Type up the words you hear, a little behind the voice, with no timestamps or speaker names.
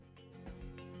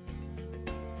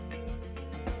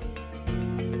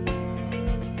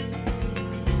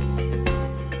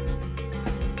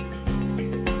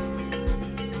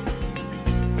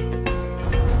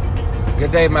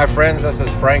Good day, my friends. This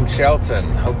is Frank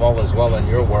Shelton. Hope all is well in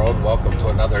your world. Welcome to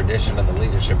another edition of the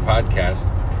Leadership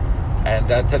Podcast. And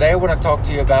today I want to talk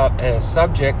to you about a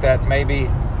subject that maybe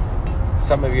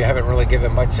some of you haven't really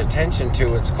given much attention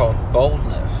to. It's called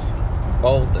boldness.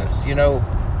 Boldness. You know,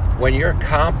 when you're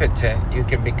competent, you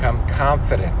can become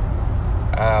confident.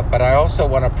 But I also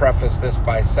want to preface this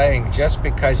by saying just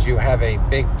because you have a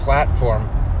big platform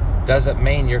doesn't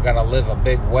mean you're going to live a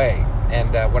big way.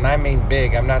 And when I mean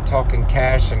big, I'm not talking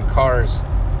cash and cars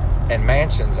and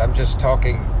mansions. I'm just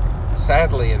talking,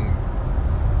 sadly, in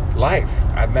life.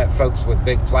 I've met folks with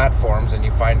big platforms, and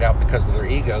you find out because of their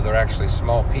ego, they're actually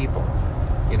small people,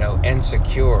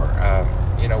 insecure.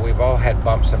 We've all had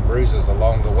bumps and bruises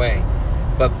along the way.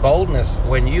 But boldness,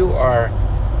 when you are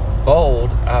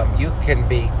bold, you can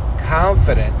be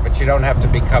confident, but you don't have to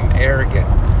become arrogant.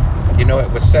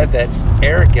 It was said that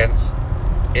arrogance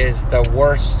is the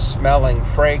worst smelling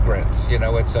fragrance.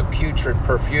 It's a putrid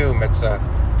perfume. It's a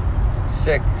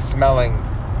sick smelling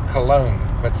cologne.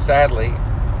 But sadly,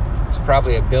 it's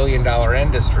probably $1 billion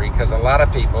industry because a lot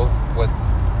of people with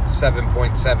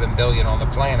 7.7 billion on the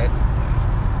planet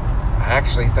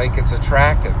actually think it's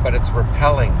attractive, but it's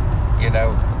repelling.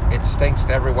 It stinks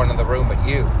to everyone in the room but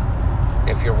you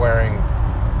if you're wearing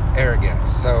arrogance.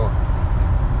 So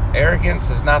arrogance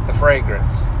is not the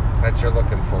fragrance that you're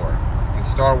looking for. In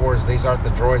Star Wars, these aren't the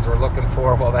droids we're looking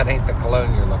for. Well, that ain't the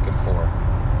cologne you're looking for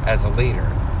as a leader.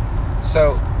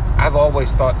 So I've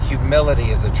always thought humility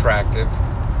is attractive.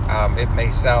 It may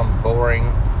sound boring,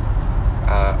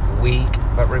 weak,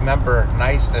 but remember,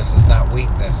 niceness is not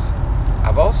weakness.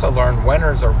 I've also learned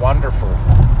winners are wonderful.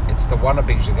 It's the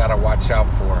wannabes you got to watch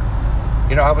out for.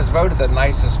 I was voted the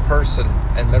nicest person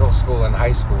in middle school and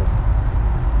high school.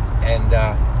 And,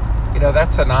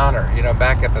 that's an honor,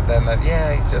 back at the then that,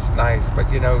 yeah, he's just nice.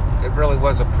 But, it really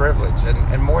was a privilege.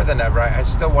 And more than ever, I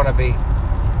still want to be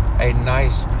a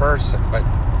nice person. But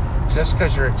just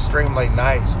because you're extremely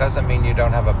nice doesn't mean you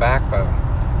don't have a backbone.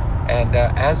 And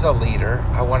as a leader,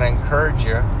 I want to encourage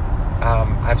you.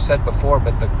 I've said before,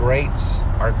 but the greats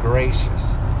are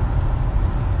gracious.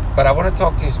 But I want to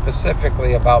talk to you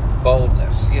specifically about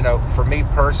boldness. For me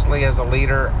personally as a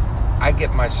leader, I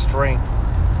get my strength.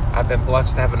 I've been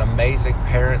blessed to have an amazing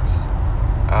parents.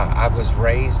 I was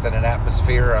raised in an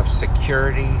atmosphere of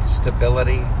security,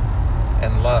 stability,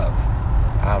 and love.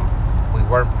 We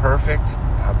weren't perfect,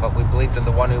 but we believed in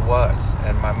the one who was.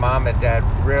 And my mom and dad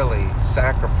really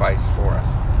sacrificed for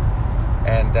us.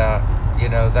 And,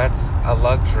 that's a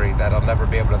luxury that I'll never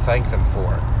be able to thank them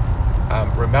for.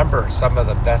 Remember, some of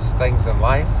the best things in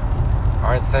life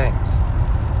aren't things.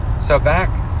 So back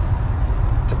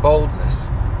to boldness.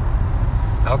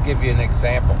 I'll give you an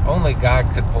example. Only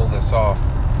God could pull this off.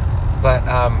 But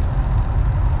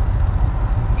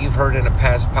you've heard in a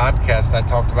past podcast, I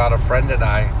talked about a friend and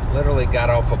I literally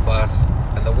got off a bus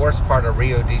in the worst part of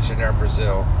Rio de Janeiro,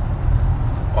 Brazil,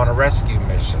 on a rescue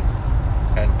mission.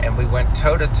 And we went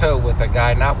toe-to-toe with a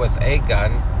guy, not with a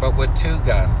gun, but with two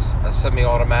guns, a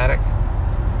semi-automatic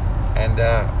and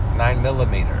a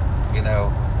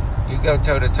 9mm. You go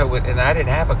toe-to-toe with, and I didn't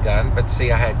have a gun, but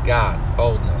see, I had God,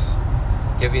 boldness.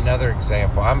 Give you another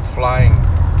example. I'm flying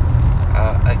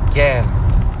again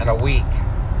in a week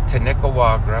to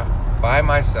Nicaragua by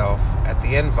myself at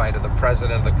the invite of the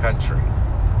president of the country.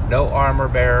 No armor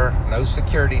bearer, no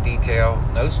security detail,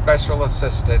 no special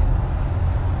assistant.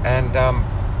 And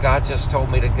God just told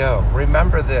me to go.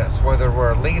 Remember this, whether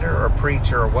we're a leader or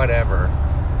preacher or whatever,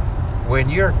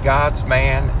 when you're God's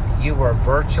man, you are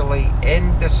virtually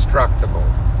indestructible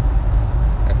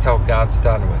until God's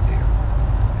done with you.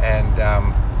 And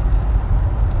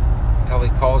until he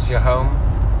calls you home,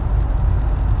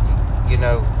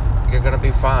 you're going to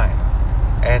be fine.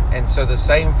 And so the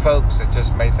same folks that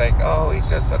just may think, oh,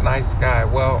 he's just a nice guy.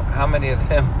 Well, how many of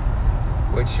them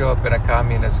would show up in a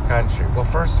communist country? Well,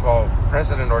 first of all,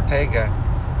 President Ortega,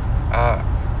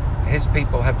 his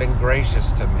people have been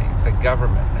gracious to me. The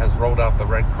government has rolled out the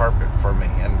red carpet for me.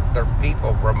 And their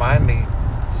people remind me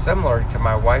similar to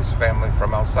my wife's family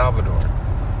from El Salvador.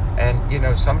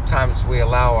 And, sometimes we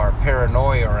allow our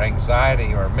paranoia or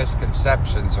anxiety or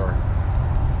misconceptions or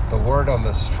the word on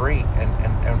the street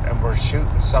and we're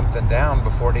shooting something down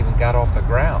before it even got off the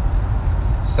ground.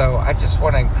 So I just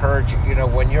want to encourage you,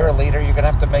 when you're a leader, you're going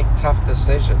to have to make tough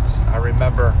decisions. I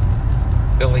remember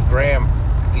Billy Graham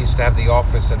used to have the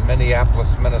office in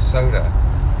Minneapolis, Minnesota.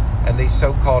 And these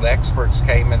so-called experts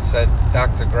came and said,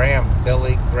 Dr. Graham,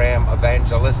 Billy Graham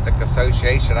Evangelistic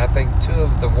Association, I think two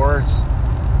of the words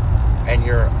and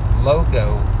your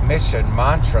logo, mission,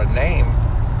 mantra, name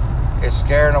is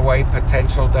scaring away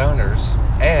potential donors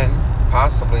and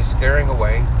possibly scaring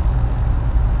away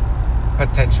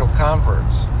potential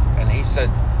converts. And he said,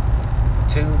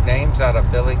 2 names out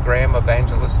of Billy Graham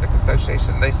Evangelistic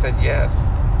Association? They said yes.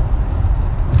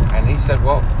 And he said,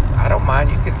 well, I don't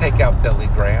mind. You can take out Billy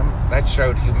Graham. That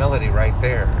showed humility right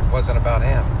there. It wasn't about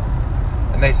him.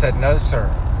 And they said, no, sir.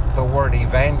 The word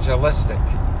evangelistic,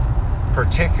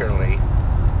 particularly,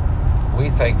 we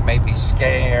think may be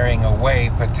scaring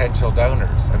away potential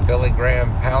donors. And Billy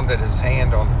Graham pounded his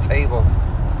hand on the table.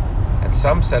 And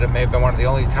some said it may have been one of the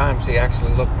only times he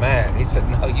actually looked mad. He said,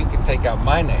 no, you can take out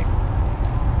my name.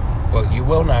 Well, you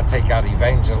will not take out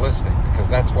evangelistic, because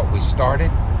that's what we started.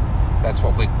 That's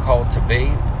what we called to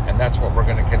be. And that's what we're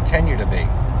going to continue to be.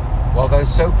 Well,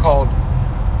 those so-called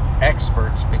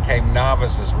experts became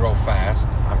novices real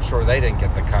fast. I'm sure they didn't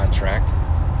get the contract.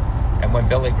 And when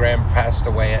Billy Graham passed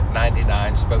away at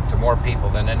 99, spoke to more people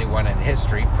than anyone in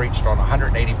history, preached on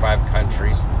 185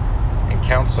 countries, and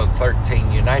counseled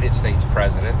 13 United States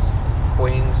presidents,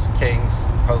 queens, kings,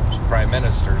 popes, prime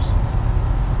ministers.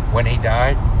 When he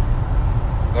died,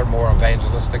 they're more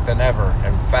evangelistic than ever.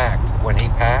 In fact, when he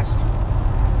passed,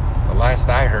 the last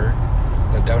I heard,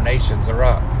 the donations are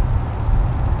up.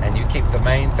 And you keep the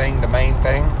main thing,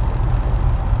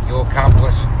 you'll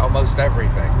accomplish almost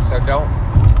everything. So don't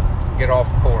get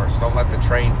off course. Don't let the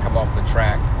train come off the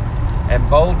track. And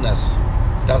boldness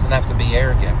doesn't have to be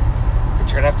arrogant,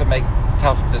 but you're going to have to make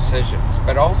tough decisions.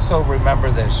 But also remember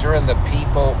this, you're in the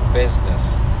people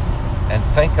business. And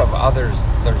think of others,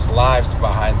 there's lives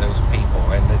behind those people.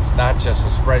 And it's not just a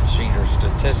spreadsheet or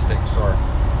statistics or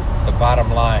the bottom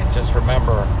line. Just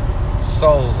remember,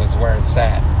 souls is where it's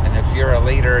at. And if you're a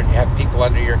leader and you have people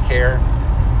under your care,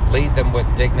 lead them with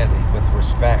dignity, with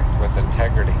respect, with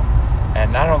integrity.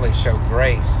 And not only show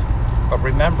grace, but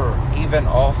remember, even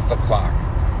off the clock,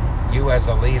 you as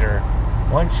a leader,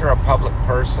 once you're a public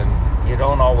person, you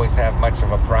don't always have much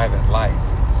of a private life.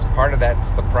 Part of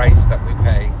that's the price that we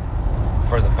pay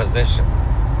for the position.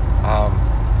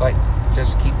 But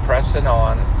just keep pressing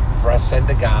on, press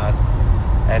into God,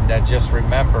 and just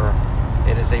remember,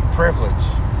 it is a privilege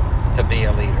to be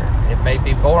a leader. It may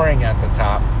be boring at the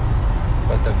top,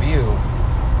 but the view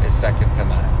is second to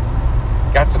none.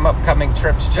 Got some upcoming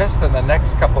trips just in the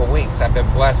next couple of weeks. I've been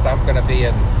blessed. I'm going to be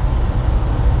in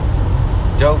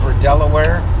Dover,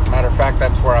 Delaware. Matter of fact,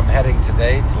 that's where I'm heading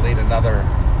today to lead another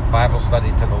Bible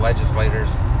study to the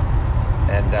legislators.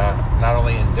 And not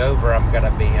only in Dover, I'm going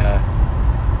to be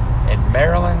in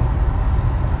Maryland.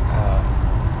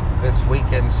 This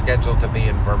weekend scheduled to be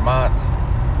in Vermont,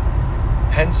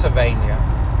 Pennsylvania,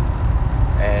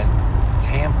 and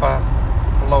Tampa,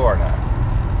 Florida.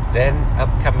 Then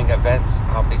upcoming events,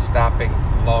 I'll be stopping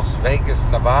Las Vegas,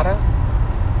 Nevada,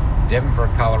 Denver,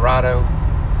 Colorado,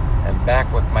 and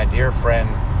back with my dear friend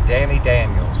Danny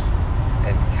Daniels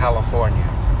in California,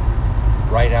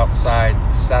 right outside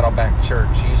Saddleback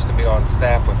Church. He used to be on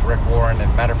staff with Rick Warren,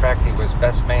 and matter of fact, he was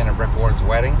best man at Rick Warren's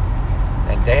wedding.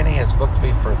 And Danny has booked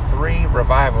me for 3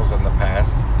 revivals in the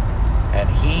past, and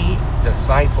he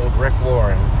discipled Rick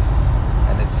Warren,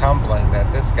 and it's humbling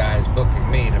that this guy is booking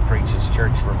me to preach his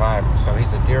church revival. So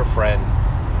he's a dear friend,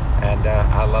 and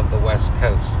I love the West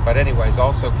Coast. But anyways,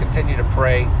 also continue to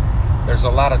pray. There's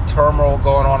a lot of turmoil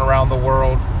going on around the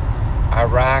world.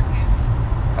 Iraq,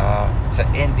 to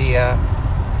India,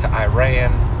 to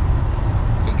Iran.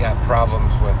 We got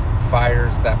problems with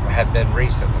fires that have been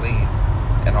recently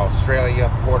in Australia.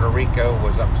 Puerto Rico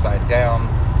was upside down.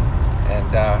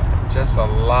 And just a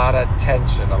lot of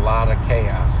tension, a lot of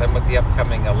chaos. And with the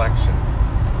upcoming election,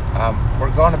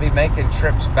 we're going to be making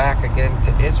trips back again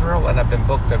to Israel, and I've been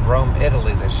booked in Rome,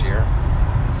 Italy this year.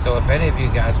 So if any of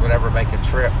you guys would ever make a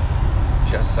trip,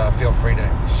 just feel free to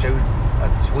shoot a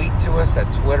tweet to us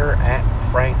at Twitter at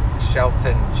Frank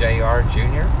Shelton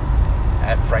Jr.,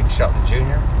 at Frank Shelton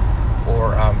Jr.,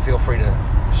 or feel free to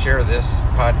share this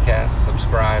podcast,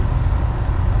 subscribe,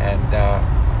 and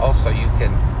also you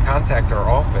can contact our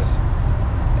office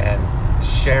and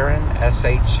Sharon,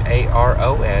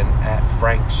 SHARON, at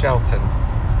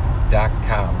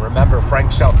FrankShelton.com. Remember,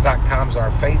 FrankShelton.com is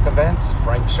our faith events.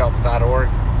 FrankShelton.org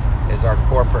is our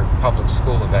corporate public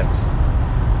school events.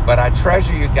 But I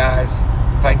treasure you guys.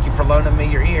 Thank you for loaning me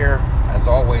your ear. As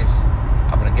always,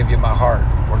 I'm going to give you my heart.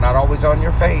 We're not always on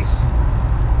your face,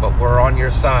 but we're on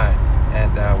your side.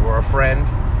 And we're a friend,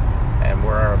 and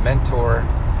we're a mentor,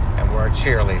 and we're a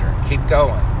cheerleader. Keep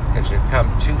going, because you've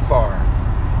come too far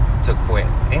to quit.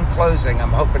 In closing,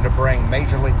 I'm hoping to bring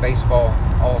Major League Baseball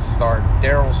All-Star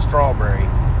Darryl Strawberry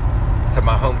to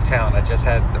my hometown. I just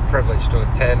had the privilege to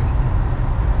attend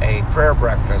a prayer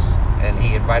breakfast, and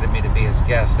he invited me to be his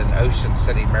guest in Ocean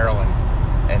City, Maryland.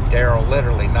 And Darryl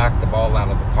literally knocked the ball out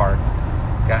of the park.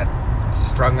 Got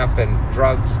strung up in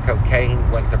drugs,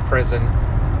 cocaine, went to prison,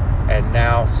 and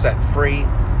now set free.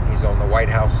 He's on the White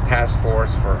House task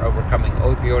force for overcoming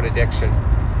opioid addiction,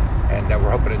 and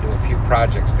we're hoping to do a few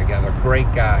projects together.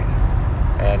 Great guy,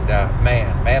 and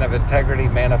man of integrity,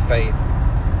 man of faith,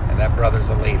 and that brother's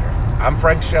a leader. I'm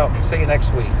Frank Shelton. See you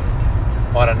next week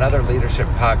on another leadership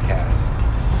podcast.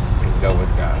 We can go with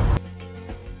God.